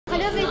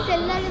Hello guys,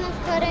 എല്ലാവരും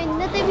നമസ്കാരം.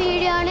 ഇന്നത്തെ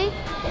വീഡിയോ ആണ്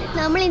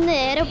നമ്മൾ ഇന്ന്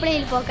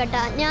എയർപ്ലെയിനിൽ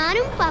പോക്കട്ടെ.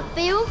 ഞാനും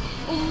പപ്പയും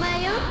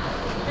ഉമ്മയും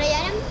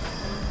റയാനും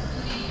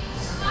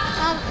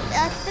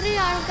അത്രയും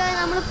ആൾക്കാർ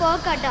നമ്മൾ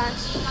പോക്കട്ടെ.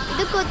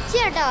 ഇത് കൊച്ചി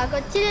കേട്ടോ.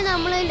 കൊച്ചിയിൽ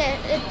നമ്മൾ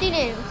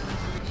എത്തിനേരും.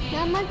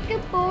 നമുക്ക്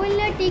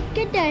പോയില്ല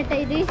ടിക്കറ്റ് ആട്ടെ.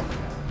 ഇത്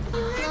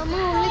നമ്മൾ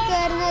ഉള്ളിൽ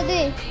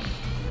കയറുന്നത്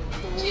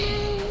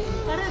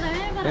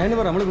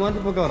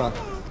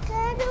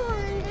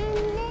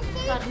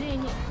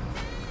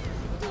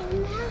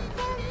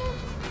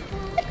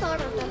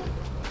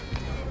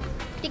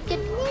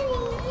ടിക്കറ്റ്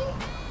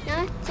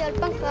ഞാൻ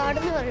ചിലപ്പം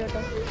കാർഡെന്ന് പറയും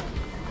കേട്ടോ.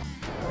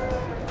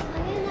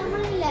 അങ്ങനെ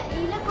നമ്മളില്ല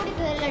ഇതിലെ കൂടി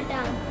കയറില്ലട്ടാ.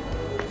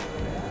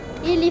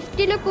 ഈ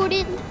ലിഫ്റ്റിലെ കൂടി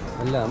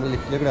അല്ല, നമ്മൾ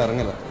ലിഫ്റ്റിലെ കൂടി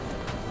ഇറങ്ങല.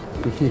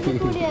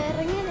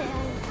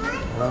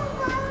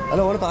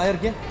 അല്ല, ഓളെ താഴെ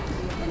ഇറക്കിയ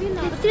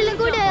ലിഫ്റ്റിലെ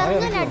കൂടി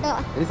ഇറങ്ങലാട്ടോ.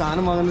 ഈ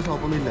സാധനം വാങ്ങുന്ന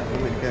ഷോപ്പൊന്നും ഇല്ല.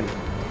 മേടിക്കാൻ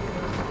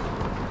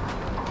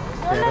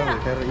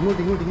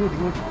ഇങ്ങോട്ട് ഇങ്ങോട്ട് ഇങ്ങോട്ട്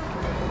ഇങ്ങോട്ട്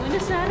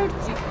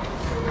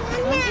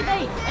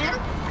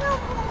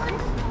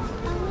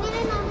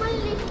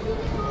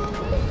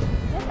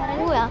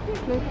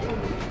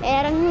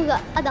ഇറങ്ങുക.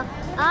 അതാ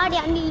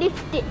ആടെയാണ്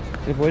ലിഫ്റ്റ്.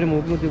 പോയി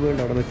മൂക്ക് കുത്തി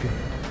പോയിട്ടുണ്ട് അവിടെ വെച്ച്.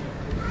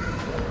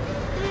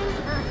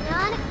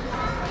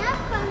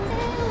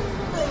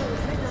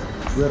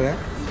 വേറെ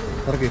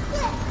ഇറക്കി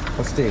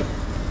ഫസ്റ്റ് ടൈം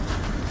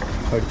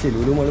പഠിച്ചു.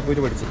 ലുലു മോളിൽ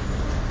പോയിട്ട് പഠിച്ചു.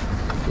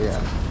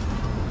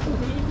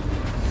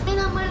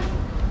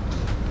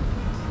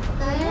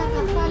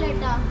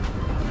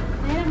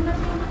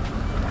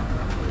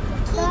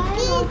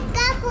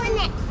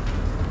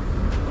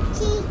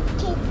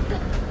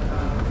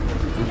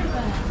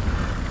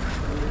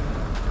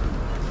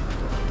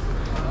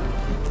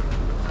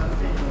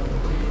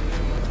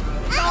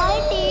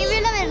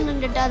 ടിവിയില്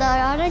വരുന്നുണ്ട് കേട്ടോ.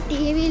 അതാണ്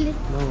ടിവിയില്.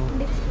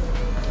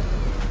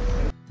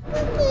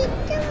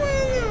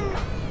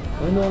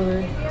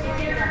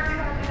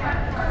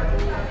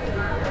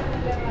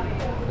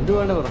 എന്ത്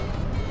വേണ്ട പറ.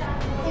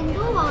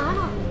 എന്തോ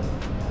വേണോ?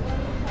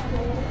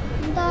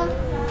 എന്താ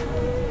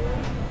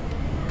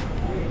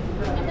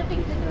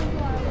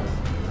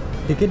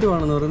ടിക്കറ്റ്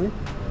വേണമെന്ന് പറഞ്ഞു.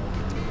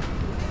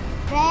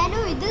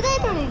 ഇത്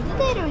തരുള്ളൂ. ഇത്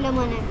തരൂല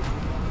മോനെ.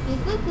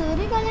 ഇത്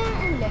കയറി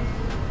കളയാനല്ലേ.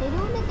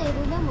 തരൂല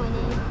തരൂല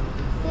മോനെ.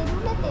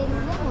 തരൂല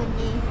തരൂല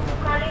മോനെ.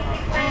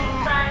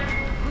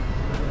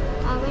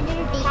 അവൻ്റെ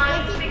ഒരു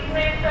ടിക്കറ്റ്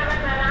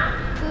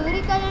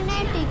കയറി കളയണേ.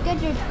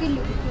 ടിക്കറ്റ് എടുക്കില്ല.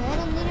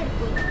 വേറെ എന്തെങ്കിലും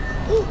എടുക്കില്ല.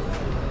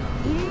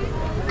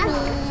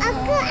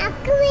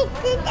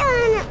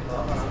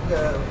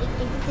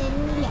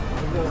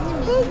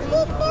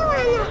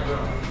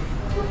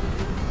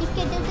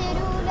 ടിക്കറ്റ്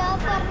തരൂല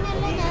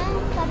പറഞ്ഞല്ലോ. ഞാൻ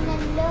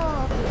പറഞ്ഞല്ലോ.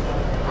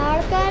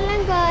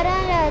 ആൾക്കാരെല്ലാം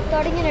കയറാൻ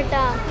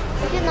തുടങ്ങിട്ടാ.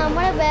 പക്ഷെ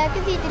നമ്മളെ ബാക്ക്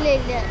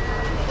സീറ്റിലില്ല.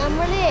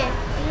 നമ്മള്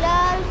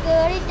എല്ലാവരും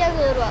കയറിയിട്ടാ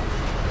കയറുക.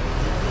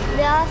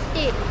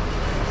 ലാസ്റ്റ്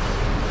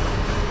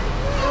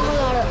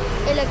നമ്മളാണ്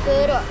ഇല്ല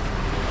കയറുക.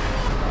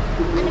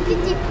 എനിക്ക്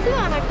ചിപ്സ്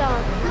വേണം കേട്ടോ.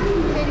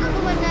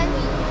 ശരിക്കും പറഞ്ഞാൽ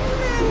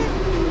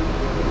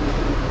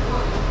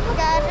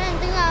കാരണം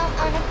എന്തെങ്കിലും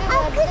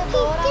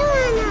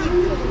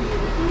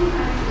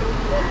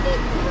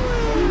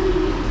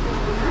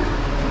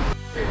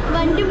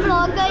വണ്ടി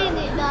ബ്ലോക്കായി.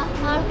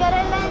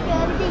 ആൾക്കാരെല്ലാം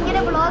കയറിച്ച്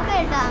ഇങ്ങനെ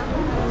ബ്ലോക്കായിട്ടാ.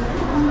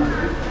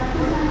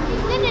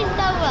 ഇങ്ങനെ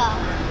ഉണ്ടാവുക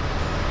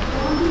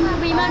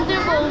വിമാനത്തിൽ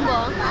പോകുമ്പോ.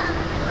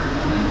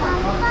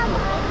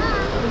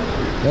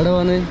 എവിടെ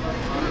പോന്നേ?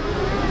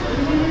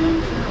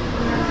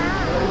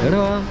 എവിടെ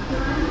പോവാ?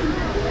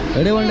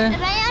 എവിടെ പോണ്ടേ?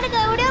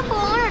 എവിടെയോ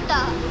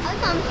പോകണട്ടോ. അത്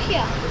സംശയ.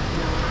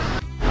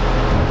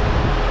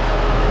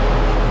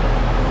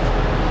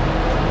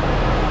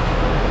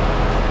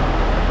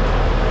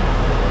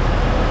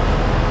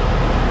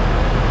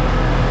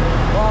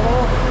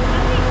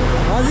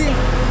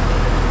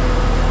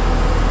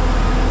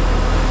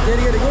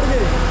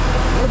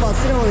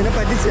 ബസ്സിനോ ഇതിനെ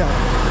പറ്റിച്ചാ?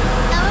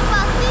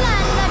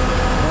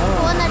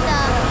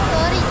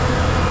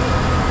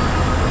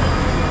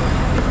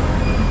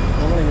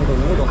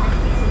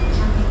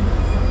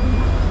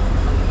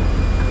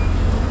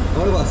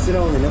 നമ്മള്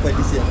ബസ്സിനോ നിന്നെ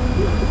പറ്റിച്ച?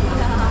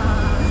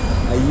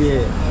 അയ്യേ,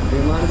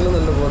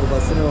 വിമാനത്തിലൊന്നല്ല പോകുന്നത്,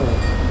 ബസ്സിനോ.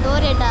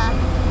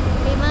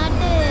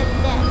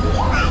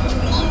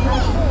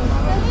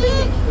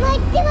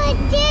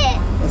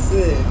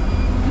 ബസ്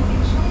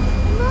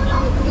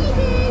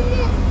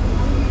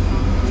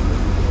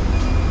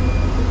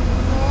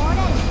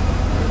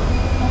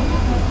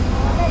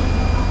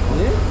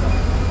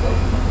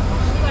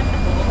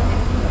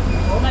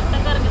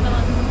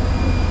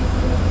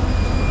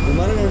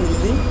വിമാനം കാണുന്നില്ല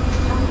നീ?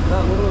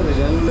 അങ്ങോട്ട് പോലെ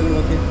ഞാനുണ്ടെങ്കിൽ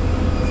നോക്കി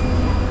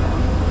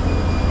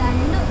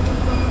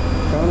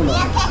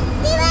കാണുന്നുണ്ടോ?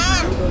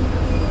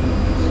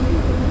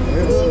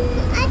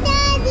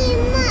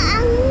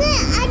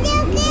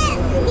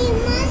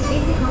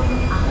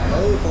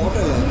 അത് ഫോട്ടോ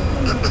അല്ലേ?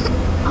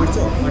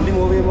 പിടിച്ചോ, വണ്ടി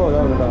മൂവ് ചെയ്യുമ്പോ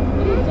അതാണ് കേട്ടോ.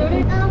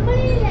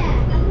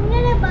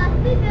 അങ്ങനെ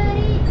ബസ്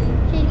കയറി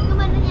ശരിക്കും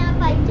പറഞ്ഞാൽ ഞാൻ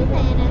പറ്റിച്ചു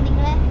തരാം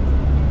നിങ്ങളെ.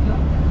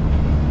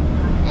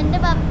 എൻ്റെ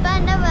പപ്പ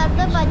എന്നെ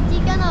വെറുതെ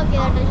പറ്റിക്കാൻ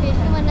നോക്കിയതാട്ടോ.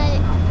 ശരിക്കും പറഞ്ഞാൽ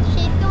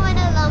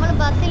നമ്മൾ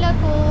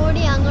ബസ്സിലൊക്കെ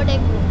ഓടി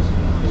അങ്ങോട്ടേക്ക് പോകും.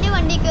 എൻ്റെ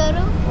വണ്ടി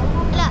കയറും,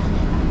 അല്ല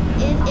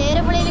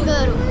എയർപ്ലെയിനിൽ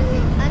കയറും.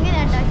 അങ്ങനെ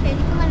കേട്ടോ.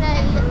 ശരിക്കും പറഞ്ഞാൽ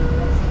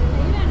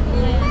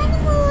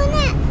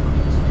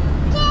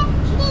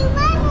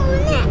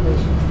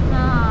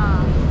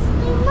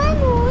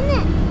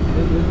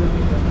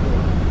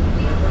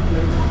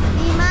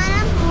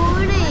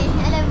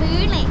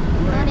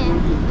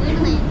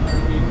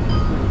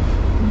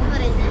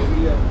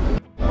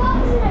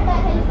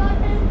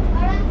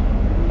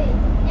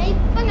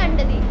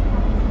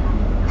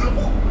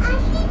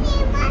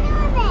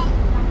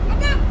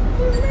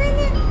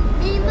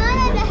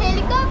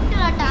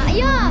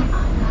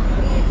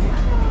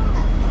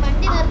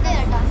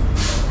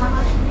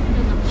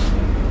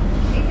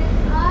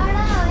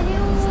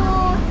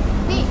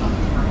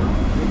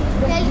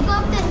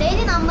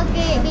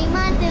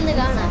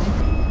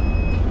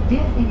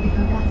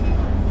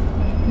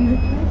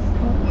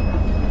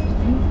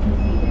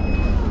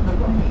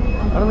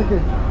അവിടെ നിൽക്ക്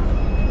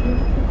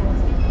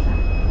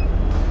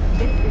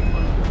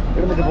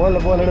ഇവിടെ നിൽക്ക് പോലെ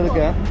പോലെ ഇവിടെ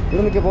നിൽക്കുക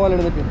ഇവിടെ നിൽക്കുക പോലെ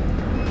ഇവിടെ നിൽക്ക്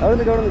അവിടെ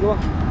നിൽക്കുക അവിടെ നിൽക്കുക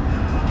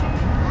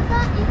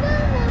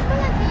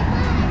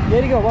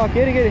കയറിക്കോ വാ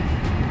കയറി കയറി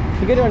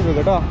ടിക്കറ്റ് കാണിച്ചു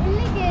കേട്ടോ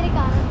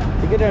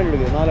ടിക്കറ്റ്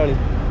കാണിച്ചു 4 ആളി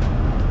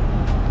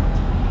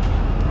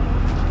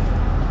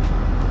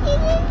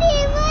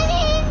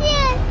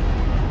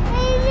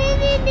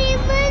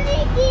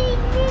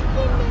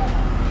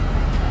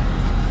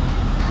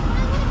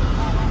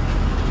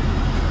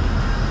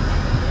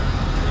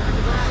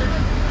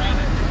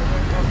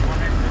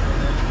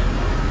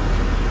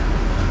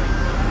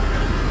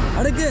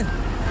അടുക്ക്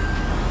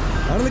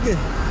അവിടെ നിൽക്ക്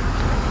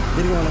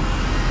ശരിക്കും വേണം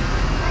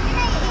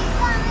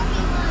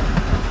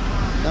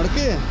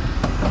നടക്ക്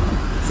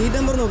സീറ്റ്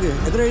നമ്പർ നോക്ക്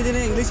എത്ര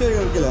എഴുതിനെ ഇംഗ്ലീഷ് വരെ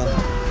കളിക്കില്ല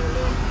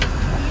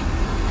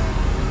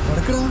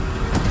നടക്കടാ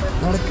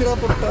നടക്കടാ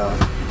പൊട്ട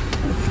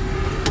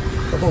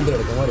അപ്പോൾ ഒന്നിൽ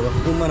എടുക്കാം മാറി വാ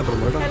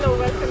ഉമ്മാനപ്പുറം കേട്ടോ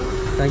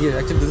thank you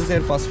actually this is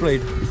your first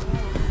flight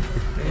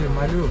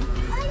mallu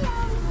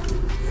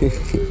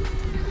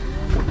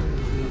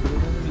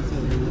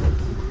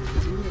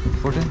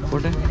പോട്ടെ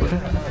പോട്ടെ പോട്ടെ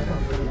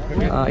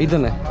ആ ഇത്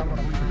തന്നെ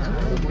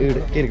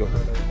കേറിക്കോ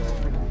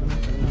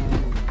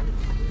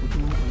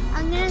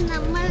അങ്ങനെ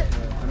നമ്മൾ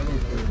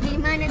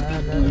വിമാനത്തിൽ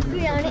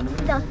ഇരിക്കുകയാണ്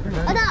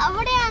അത്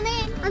അവിടെയാണ്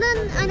അത്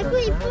എനിക്ക്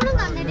ഇപ്പോഴും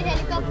കണ്ടിട്ട്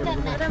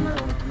ഹെലികോപ്റ്ററിനെ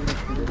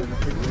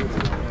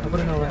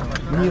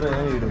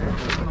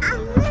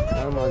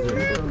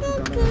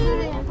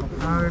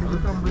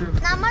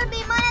നമ്മൾ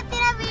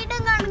വിമാനത്തിനെ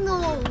വീണ്ടും കാണുന്നു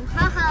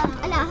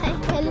അല്ല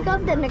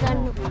ഹെലികോപ്റ്ററിനെ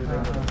കാണുന്നു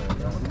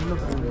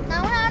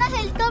നമ്മളവിടെ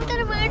ഹെലികോപ്റ്റർ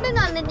വീണ്ടും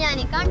കാണുന്നു ഞാൻ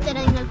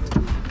കാണിച്ചുതരാം നിങ്ങൾ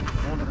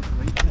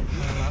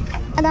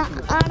അതാ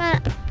അവിടെ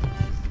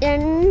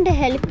 2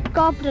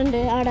 ഹെലികോപ്റ്റർ ഉണ്ട്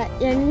അവിടെ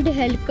 2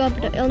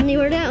 ഹെലികോപ്റ്റർ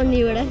ഒന്നിവിടെ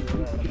ഒന്നിവിടെ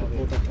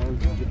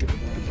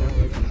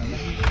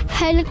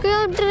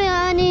ഹെലികോപ്റ്റർ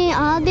ഞാൻ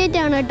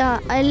ആദ്യമായിട്ടാണ് കേട്ടോ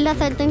എല്ലാ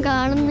സ്ഥലത്തും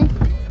കാണുന്നത്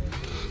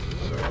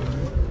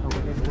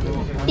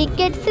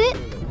ടിക്കറ്റ്സ്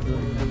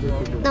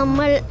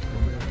നമ്മൾ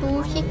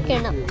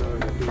സൂക്ഷിക്കണം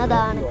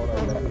അതാണ്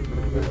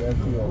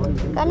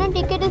കാരണം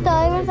ടിക്കറ്റ്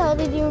താഴ്വാൻ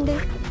സാധ്യതയുണ്ട്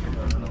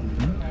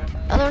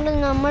അതുകൊണ്ട്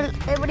നമ്മൾ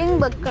എവിടെയും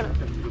വെക്കണം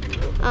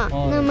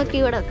നമുക്ക്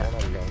ഇവിടെ വെക്കാം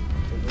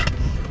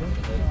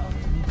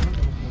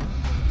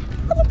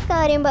ഒരു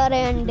കാര്യം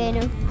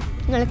പറയണ്ടേനു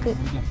നിങ്ങൾക്ക്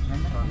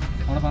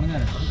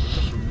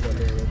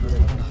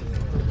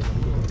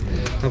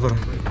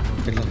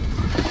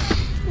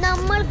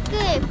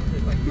നമ്മൾക്ക്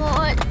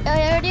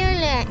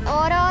എവിടെയില്ലേ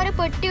ഓരോരോ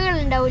പെട്ടികൾ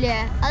ഉണ്ടാവൂലേ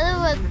അത്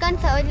വെക്കാൻ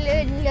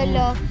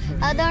സാധ്യതയില്ലല്ലോ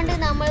അതുകൊണ്ട്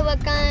നമ്മൾ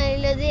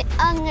വെക്കാനുള്ളത്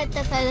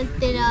അങ്ങനത്തെ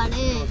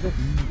സ്ഥലത്തിലാണ്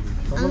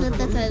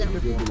അങ്ങനത്തെ സ്ഥലം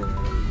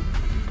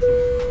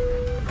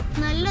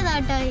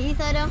നല്ലതാട്ടോ ഈ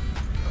സ്ഥലം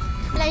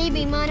അല്ല ഈ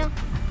വിമാനം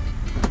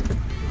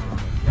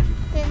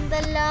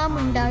എന്തെല്ലാം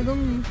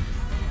ഉണ്ടാകും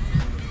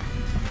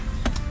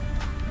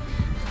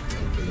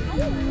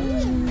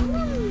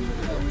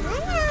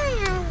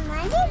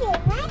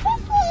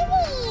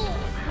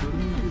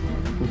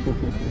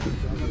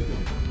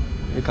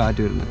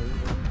കാറ്റ് വരുന്നു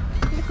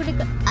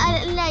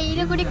അല്ല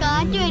ഇതിലെ കൂടി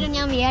കാറ്റ് വരും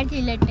ഞാൻ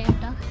വിചാരിച്ചില്ല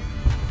കേട്ടോ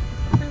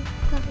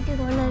കാറ്റ്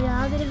കൊള്ളാൻ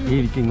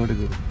ആഗ്രഹം ഇങ്ങോട്ട്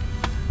കയറും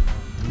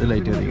ഇത്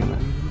ലൈറ്റ്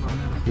കത്തിക്കുന്നത്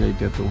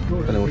ലൈറ്റ് എത്തും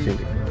തല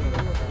കുറച്ചുണ്ട്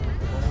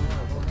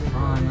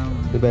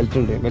ഇത് ബെൽറ്റ്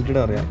ഉണ്ട് ബെൽറ്റ്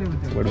ഇടാൻ അറിയാം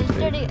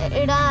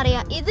ഇടാൻ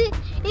അറിയാം ഇത്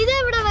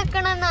എവിടെ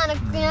വെക്കണം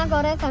എന്ന് ഞാൻ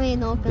കുറെ സമയം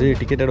നോക്കാം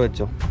ടിക്കറ്റ് അവിടെ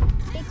വെച്ചോ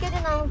ടിക്കറ്റ്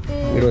നമുക്ക്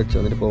ഇവിടെ വെച്ചോ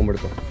എന്നിട്ട് പോകുമ്പോൾ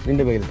എടുത്തോ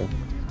നിന്റെ പേരിട്ടോ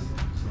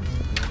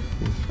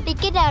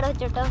ടിക്കറ്റ് അവിടെ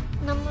വെച്ചോട്ടോ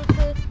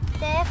നമുക്ക്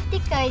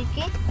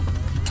സേഫ്റ്റിക്കായിരിക്കും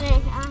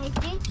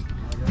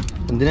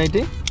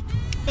എന്തിനായിട്ട്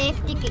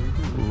സേഫ്റ്റിക്ക്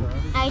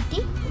ആയിട്ട്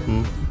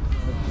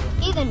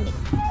ഇതുണ്ട്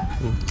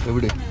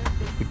എവിടെ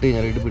ഇട്ട്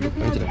കഴിഞ്ഞാൽ ഇടുപിടി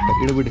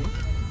ഇടുപിടി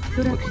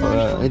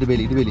ഇത്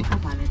ബലി ഇത് ബലി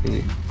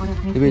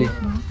ഇത് ബലി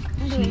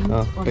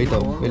ആ ടൈറ്റ്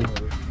ആവും ബലി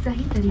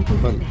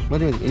മതി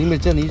മതി മതി ഇനി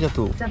വെച്ചാൽ നീ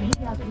ചത്തു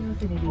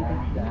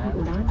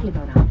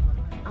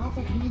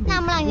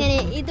നമ്മളങ്ങനെ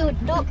ഇത്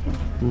ഇട്ടു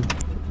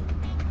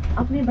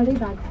अपने बड़े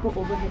बैग्स को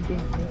ओवरहेड बिन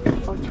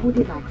में और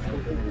छोटे बैग्स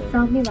को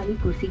सामने वाली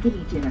कुर्सी के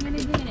नीचे रखें।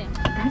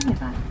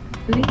 धन्यवाद।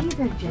 Ladies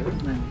and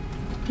gentlemen,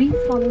 please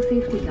follow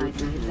safety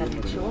guidelines and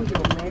ensure you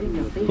are wearing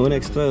your face. Phone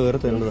extra വേറെ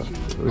തരേണ്ടതാ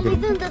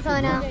ഇതെന്താ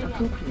സാധനം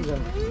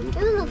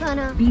ഇതെന്താ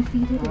സാധനം Be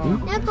seated.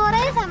 ഞാൻ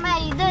കുറേ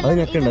സമയം അത്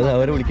ഞെക്കണ്ട അത്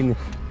അവരെ വിളിക്കുന്നു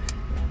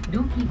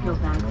Don't keep your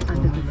bags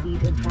under the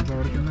seat in front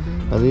of you.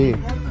 അത്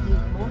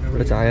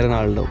ഇവിടെ ചായറ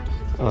ആളുണ്ടാവും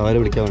അവരെ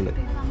വിളിക്കാൻ വേണ്ടേ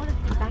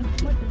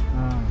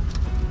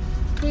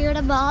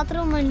ഇവിടെ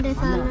ബാത്റൂം ഉണ്ട്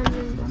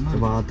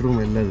ബാത്റൂം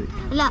അല്ലത്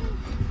അല്ല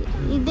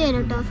ഇതേനു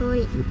കേട്ടോ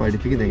സോറി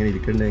പഠിപ്പിക്കുന്നത് എങ്ങനെ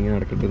ഇരിക്കണ്ടേ എങ്ങനെ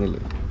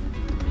നടക്കണ്ടെന്നുള്ളത്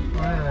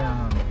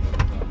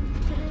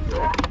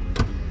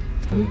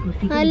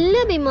നല്ല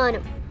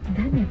വിമാനം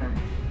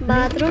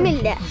ബാത്റൂം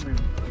ഇല്ല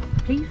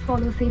Please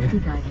follow safety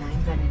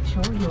guidelines and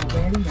ensure you are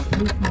wearing a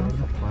face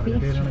mask,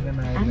 face shield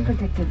and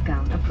protective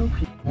gown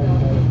appropriately.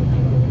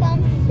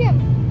 സംശയം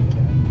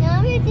ഞാൻ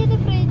വീട്ടിൽ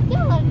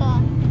ഫ്രിഡ്ജാണ് കേട്ടോ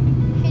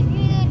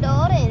ശരിക്കും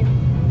ഡോറായിരുന്നു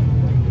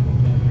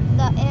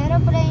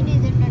എയറോപ്ലെയിൻ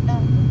ചെയ്തിട്ടോ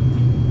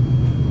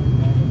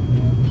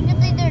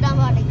ഇങ്ങനത്തെ ഇത് ഇടാൻ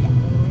പാടില്ല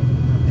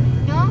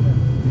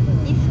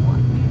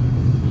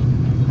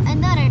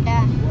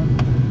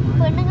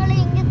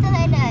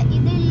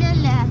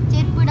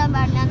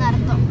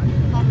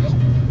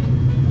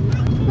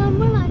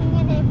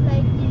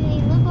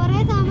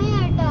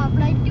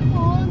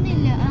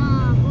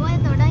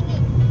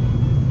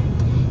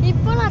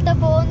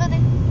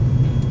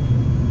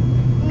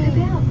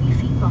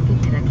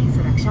पॉकेट में रखें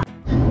सुरक्षा।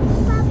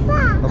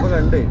 അപ്പൊ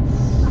കണ്ടേ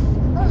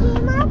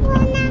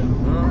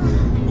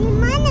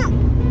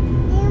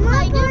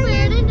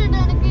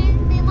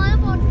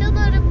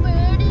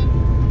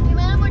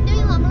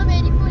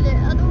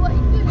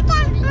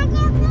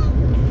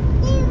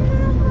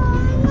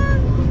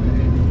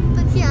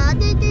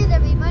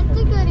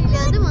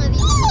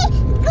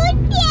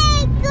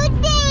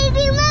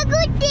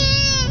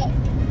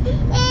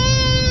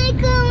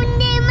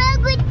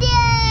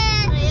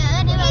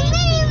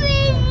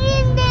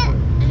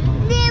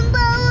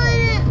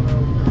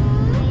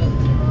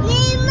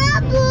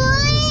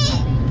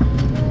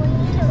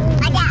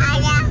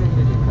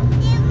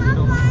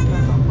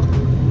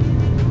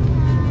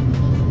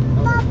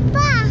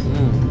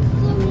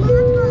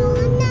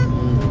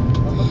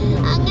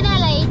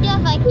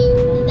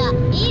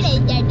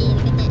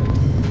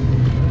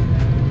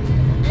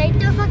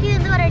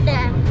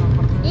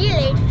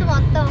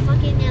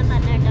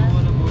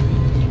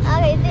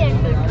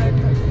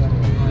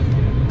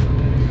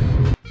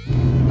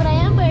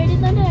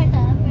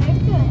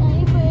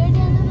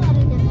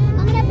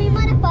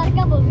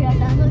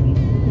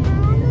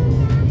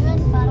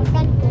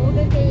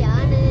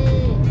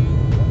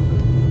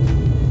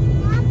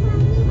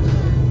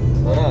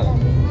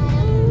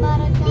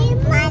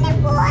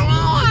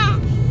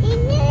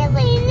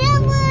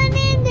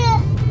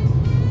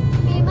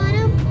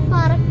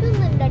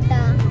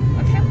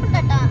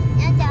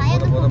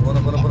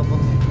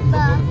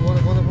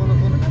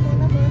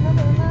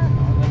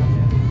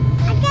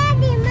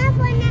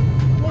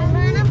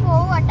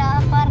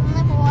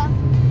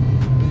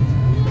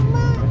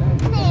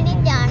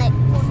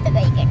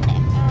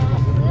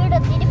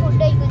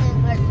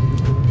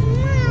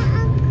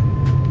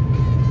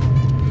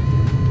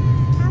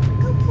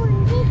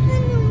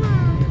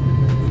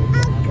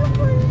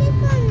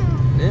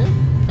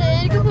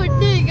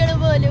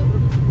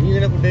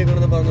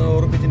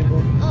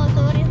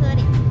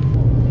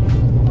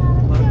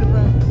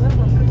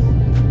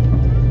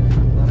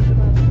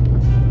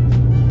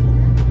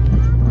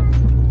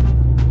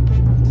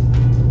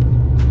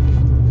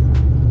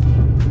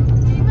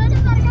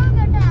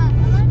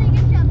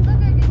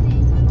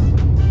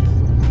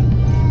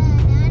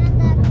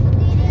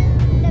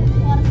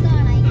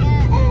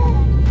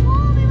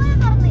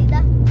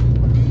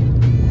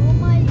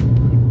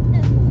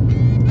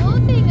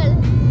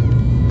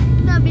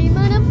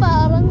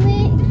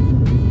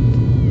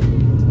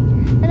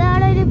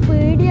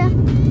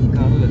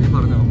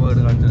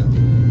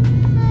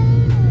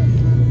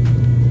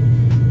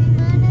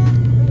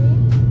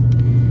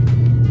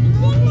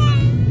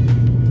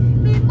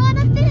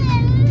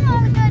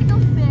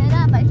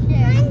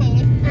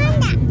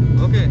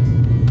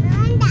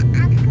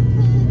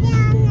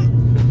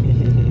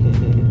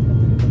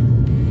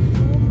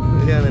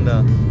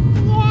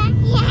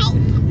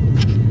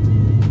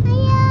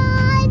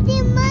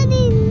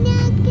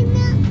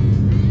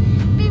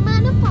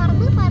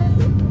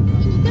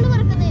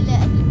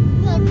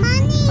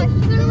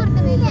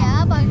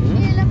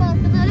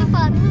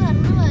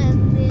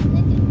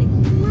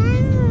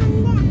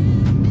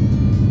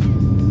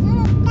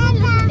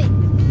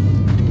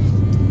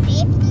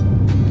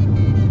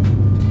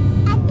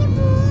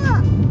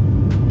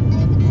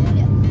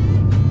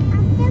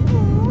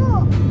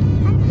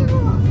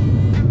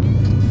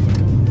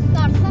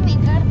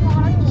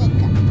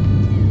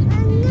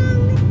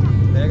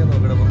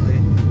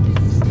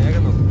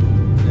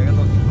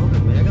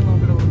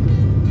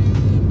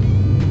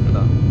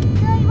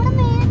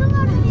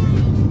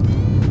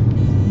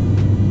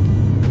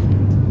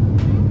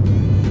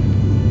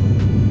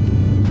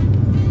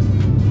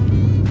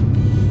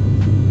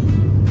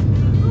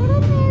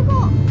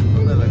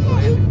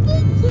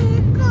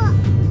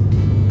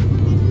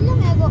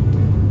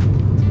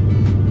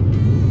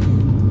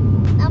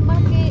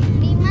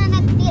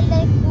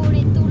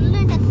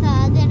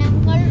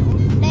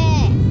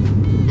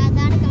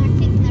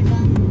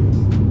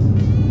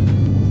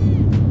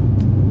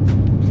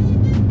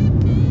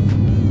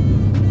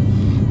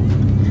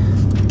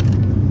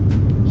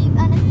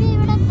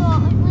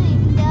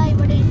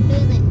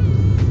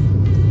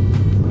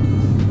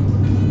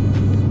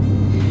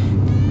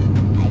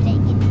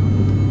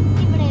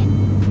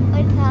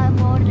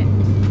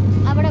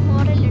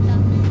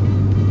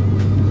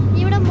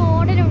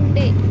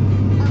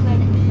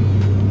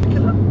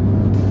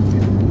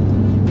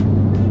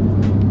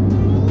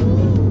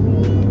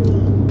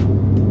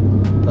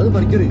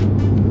പഠിക്കരുത്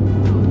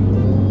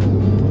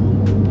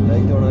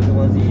ലൈറ്റ് ഓണാക്കി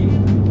Masi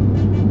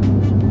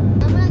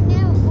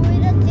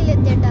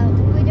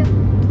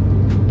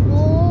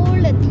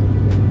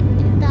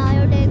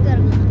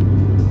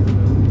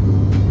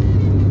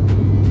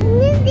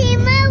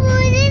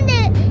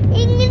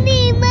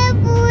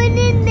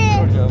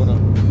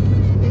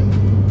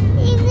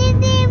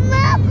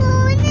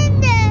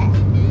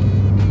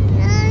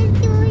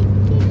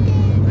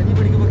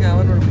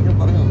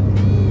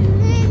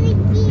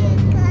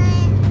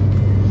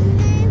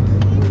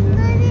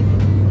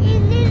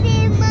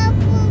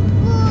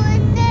Poo.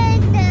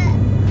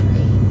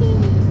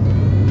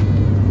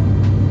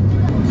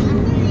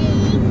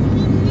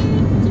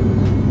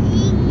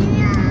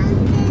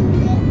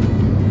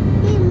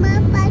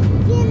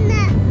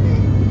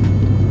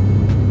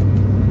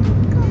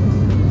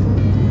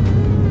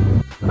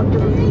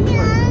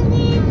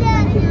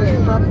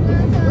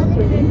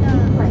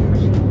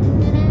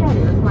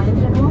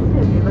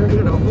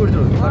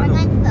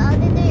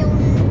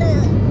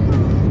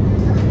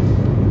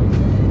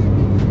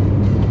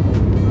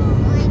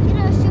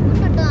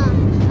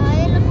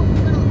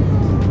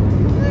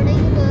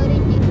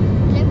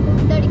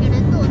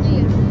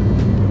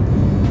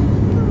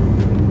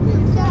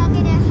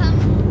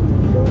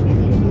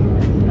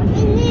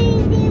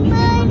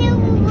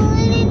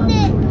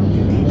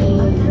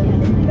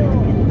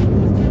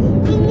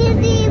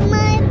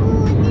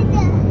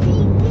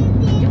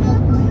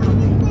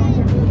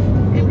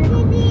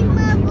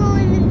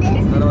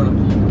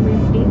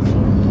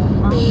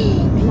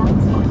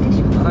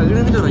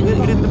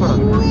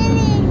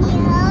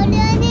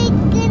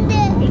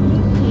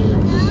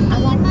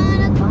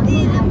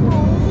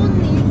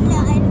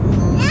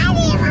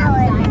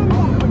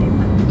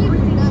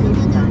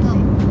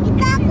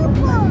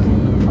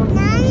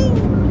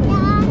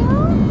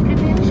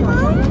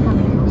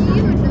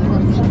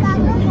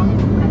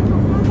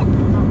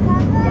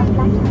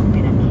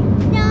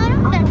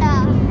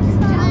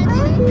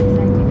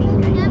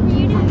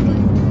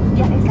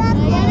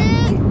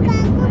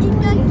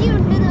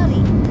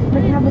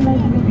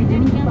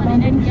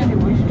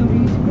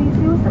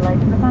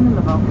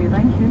 Auf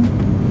Wiedersehen.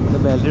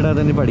 Belt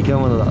ഇടാതെ തന്നെ പഠിക്കാൻ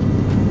വന്നതാ.